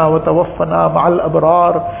سيئاتنا وتوفنا مع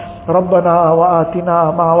الأبرار. ربنا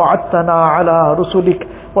وآتنا ما وعدتنا على رسلك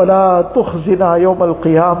ولا تخزنا يوم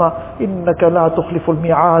القيامة إنك لا تخلف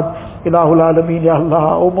الميعاد. إله العالمين يا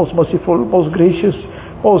الله, O most merciful, most gracious,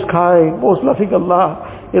 most kind, most loving Allah.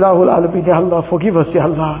 Ilahul Alameen, Ya Allah, forgive us, Ya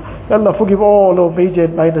Allah. Ya Allah, forgive all our major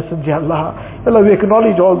and minor sins, Ya Allah. Ya Allah, we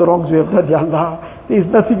acknowledge all the wrongs we have done, Ya Allah. There is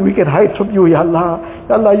nothing we can hide from you, Ya Allah.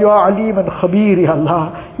 Ya Allah, you are Alim and Khabir, Ya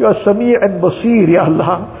Allah. You are Sami' and Basir, Ya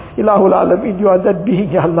Allah. Ilahul Alameen, you are that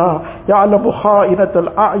being, Ya Allah. Ya'lamu kha'inat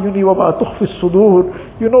al-a'yuni wa ma tukhfi as-sudur.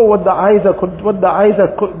 You know what the eyes are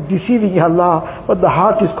deceiving, Ya Allah. What the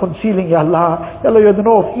heart is concealing, Ya Allah. Ya Allah, you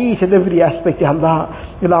know of each and every aspect, Ya Allah.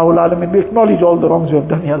 Ilahul Alameen, we acknowledge all the wrongs we have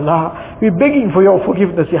done, Ya Allah. We're begging for your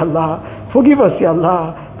forgiveness, Ya Allah. Forgive us, Ya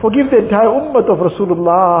Allah. Forgive the entire ummah of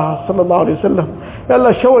Rasulullah sallallahu alayhi wa sallam. Ya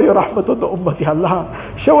Allah, shower your rahmat on the ummah, Ya Allah.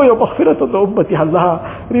 Shower your maghfirat on the ummah, Ya Allah.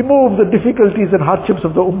 Remove the difficulties and hardships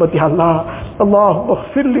of the ummah, Ya Allah. Allahumma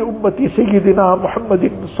ighfir li ummati Sayyidina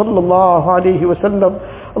Muhammadin sallallahu alayhi wa sallam.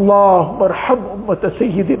 Allahumma arham ummata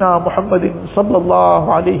Sayyidina Muhammadin sallallahu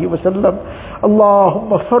alayhi wa sallam.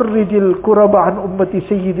 Allahumma farrijil kuraba an ummati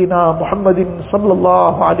Sayyidina Muhammadin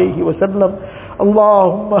sallallahu alayhi wa sallam.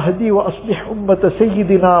 اللهم اهدي وأصلح أمة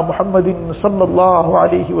سيدنا محمد صلى الله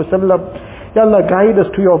عليه وسلم. Ya Allah, guide us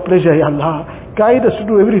to your pleasure, Ya Allah. Guide us to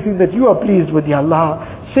do everything that you are pleased with, Ya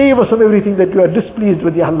Allah. Save us from everything that you are displeased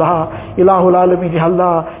with, Ya Allah. Ilahul Alameen, Ya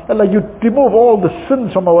Allah. Ya Allah, you remove all the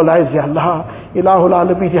sins from our lives, Ya Allah. Ilahul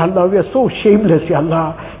Alameen, Ya Allah. We are so shameless, Ya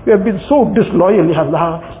Allah. We have been so disloyal, Ya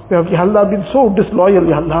Allah. We have, Ya Allah, been so disloyal,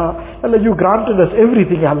 Ya Allah. Ya Allah, you granted us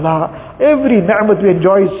everything, Ya Allah. Every ni'mat we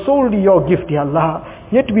enjoy is solely your gift, Ya Allah.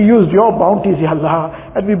 Yet we used your bounties, Ya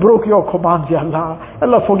Allah, and we broke your commands, Ya Allah.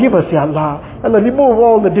 Allah, forgive us, Ya Allah. Allah, remove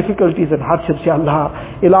all the difficulties and hardships, Ya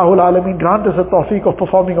Allah. Ilahul Alameen, grant us the tawfiq of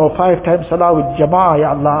performing our 5 times salah with jama'ah,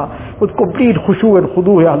 Ya Allah, with complete khushu and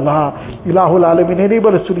khudu, Ya Allah. Ilahul Alameen,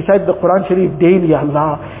 enable us to recite the Quran Sharif daily, Ya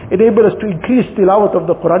Allah. Enable us to increase tilawat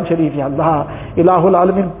of the Quran Sharif, Ya Allah. Ilahul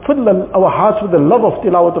Alameen, fill our hearts with the love of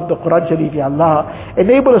tilawat of the Quran Sharif, Ya Allah.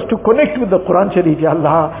 Enable us to connect with the Quran Sharif, Ya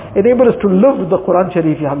Allah. Enable us to live with the Quran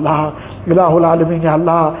Sharif, Ya Allah. Ilahul Alameen, Ya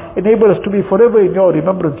Allah. Enable us to be forever in your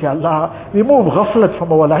remembrance, Ya Allah. Remove ghaflat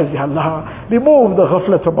from our lives, Ya Allah. Remove the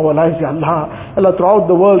ghaflat from our lives, Ya Allah. Allah, throughout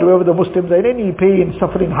the world, wherever the Muslims are in any pain,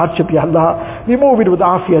 suffering, hardship, Ya Allah, remove it with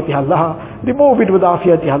afiyat, Ya Allah. Remove it with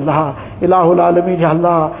afiyat, Ya Allah. Ilahul Alameen, Ya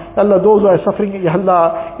Allah. Ya Allah, those who are suffering, Ya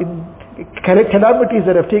Allah, in calamities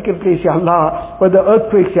that have taken place, Ya Allah, whether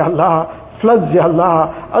earthquakes, Ya Allah, floods, Ya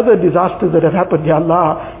Allah, other disasters that have happened, Ya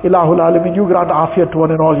Allah. Ilahul Alameen, you grant afiyat to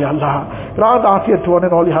one and all, Ya Allah. Grant afiyat to one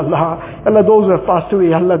and all, Ya Allah. Ya Allah, those who have passed away,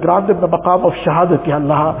 Ya Allah, grant them the maqam of shahadat, Ya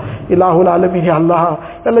Allah. Ilahul Alameen, Ya Allah.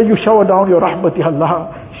 Ya Allah, you shower down your rahmat, Ya Allah.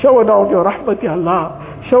 Shower down your rahmat, Ya Allah.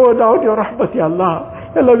 Shower down your rahmat, Ya Allah.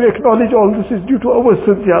 Ya Allah, we acknowledge all this is due to our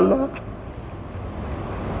sins, Ya Allah.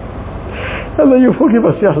 Ya Allah, you forgive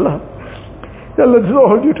us, Ya Allah. Ya Allah, this is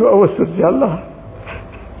all due to our sins, Ya Allah.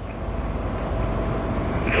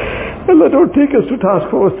 Ya Allah, don't take us to task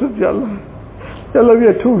for our sins, Ya Allah. Ya Allah, we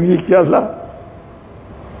are too weak, Ya Allah.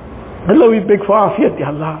 Ya Allah, we beg for afiyat, Ya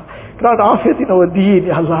Allah. Grant afiyat in our deen,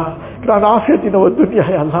 Ya Allah. Grant afiyat in our dunya,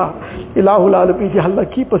 Ya Allah. Ilahul Alameen, Ya Allah,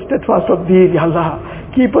 keep us steadfast on deen, Ya Allah.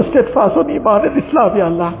 Keep us steadfast on iman and Islam, Ya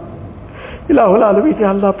Allah. Ilahul Alameen, Ya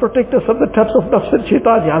Allah, protect us from the traps of nafs and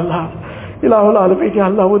shaitan, Ya Allah. Ilahul Alameen, Ya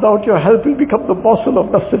Allah, without your help we'll become the morsel of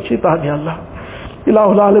nafs and shaitan, Ya Allah.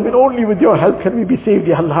 Ilahul Alameen, only with your help can we be saved,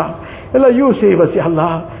 Ya Allah. Allah, you save us, Ya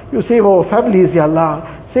Allah. You save our families, Ya Allah.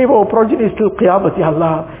 Save our progenies till Qiyamah, Ya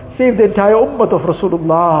Allah. Save the entire ummah of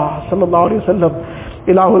Rasulullah sallallahu alayhi wa sallam.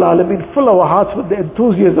 Ilahul Alameen, fill our hearts with the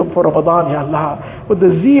enthusiasm for Ramadan, Ya Allah. With the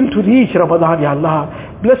zeal to reach Ramadan, Ya Allah.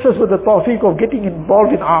 Bless us with the tawfiq of getting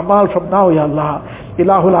involved in a'mal from now, Ya Allah.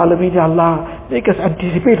 Ilahul Alameen, Ya Allah. Make us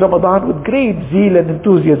anticipate Ramadan with great zeal and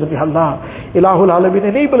enthusiasm, Ya Allah. Ilahul Alameen,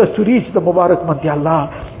 enable us to reach the Mubarak month, Ya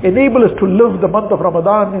Allah. Enable us to live the month of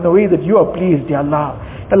Ramadan in a way that you are pleased, Ya Allah.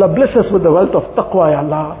 Allah, bless us with the wealth of taqwa, Ya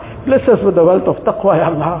Allah. Bless us with the wealth of taqwa, Ya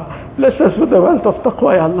Allah. Bless us with the wealth of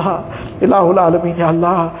taqwa, Ya Allah. Ilahul Alameen, Ya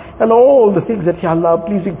Allah. Allah, all the things that, Ya Allah, are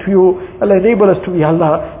pleasing to you, Allah, enable us to, Ya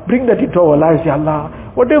Allah. Bring that into our lives, Ya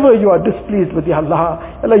Allah. Whatever you are displeased with, Ya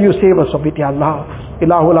Allah, Allah, you save us from it, Ya Allah.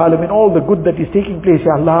 Ilahul Alameen, all the good that is taking place,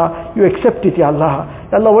 Ya Allah, you accept it, Ya Allah.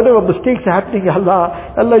 Ya Allah, whatever mistakes are happening, Ya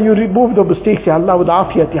Allah, Allah, you remove the mistakes, Ya Allah, with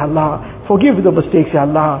afiyat, Ya Allah. Forgive the mistakes, Ya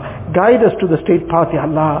Allah. Guide us to the straight path, Ya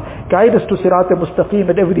Allah. Guide us to Sirat al-Mustaqim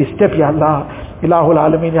at every step, Ya Allah. Ilahul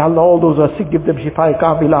Alameen, Ya Allah, all those who are sick, give them shifa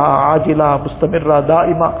kamila, ajila, mustamirra,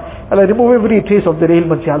 daima. Allah, remove every trace of their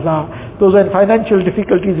ailments, Ya Allah. Those who are in financial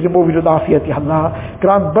difficulties, remove it with afiyat, Ya Allah.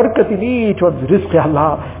 Grant barakat in each one's rizq, Ya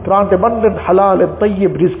Allah. Grant abundant halal and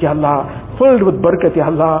tayyib rizq, Ya Allah. Filled with barakat, Ya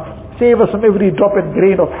Allah. Save us from every drop and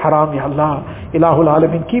grain of haram, Ya Allah. Ilahul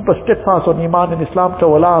Alameen, keep us steadfast on iman and Islam to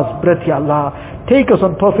our last breath, Ya Allah. Take us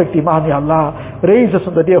on perfect iman, Ya Allah. Raise us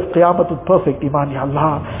on the day of Qiyamah with perfect iman, Ya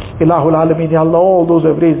Allah. Ilahul Alameen, Ya Allah, all those who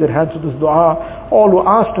have raised their hands to this dua, all who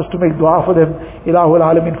asked us to make dua for them, Ilahul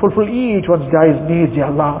Alameen, fulfill each one's desired needs, Ya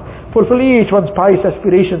Allah. Fulfill each one's pious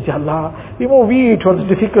aspirations, Ya Allah. Remove each one's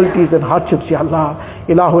difficulties and hardships, Ya Allah.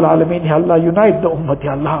 Ilahul Alameen, Ya Allah, unite the ummah,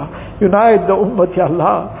 Ya Allah. Unite the ummah, Ya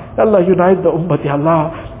Allah. Ya Allah, unite the ummah, Ya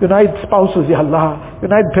Allah. Unite spouses, Ya Allah.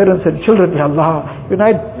 Unite parents and children, Ya Allah.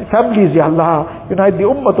 Unite families, Ya Allah. Unite the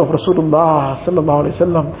ummah of Rasulullah sallallahu alayhi wa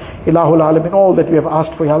sallam. Ilahul Alameen, all that we have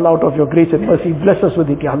asked for, Ya Allah, out of your grace and mercy, bless us with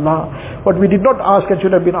it, Ya Allah. What we did not ask and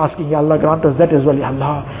should have been asking, Ya Allah, grant us that as well, Ya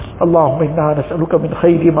Allah. Allahumma inna nas'aluka min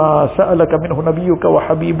khayri ma sa'alaka minhu nabiyyuka wa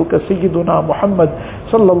habibuka sayyiduna Muhammad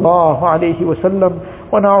sallallahu alayhi wa sallam.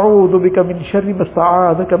 ونعوذ بك من شر ما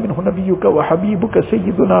استعاذك منه نبيك وحبيبك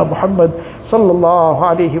سيدنا محمد صلى الله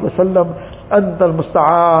عليه وسلم. أنت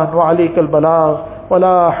المستعان وعليك البلاغ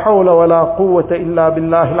ولا حول ولا قوة إلا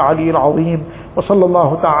بالله العلي العظيم. وصلى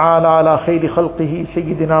الله تعالى على خير خلقه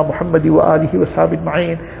سيدنا محمد وآله وصحبه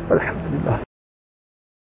أجمعين والحمد لله.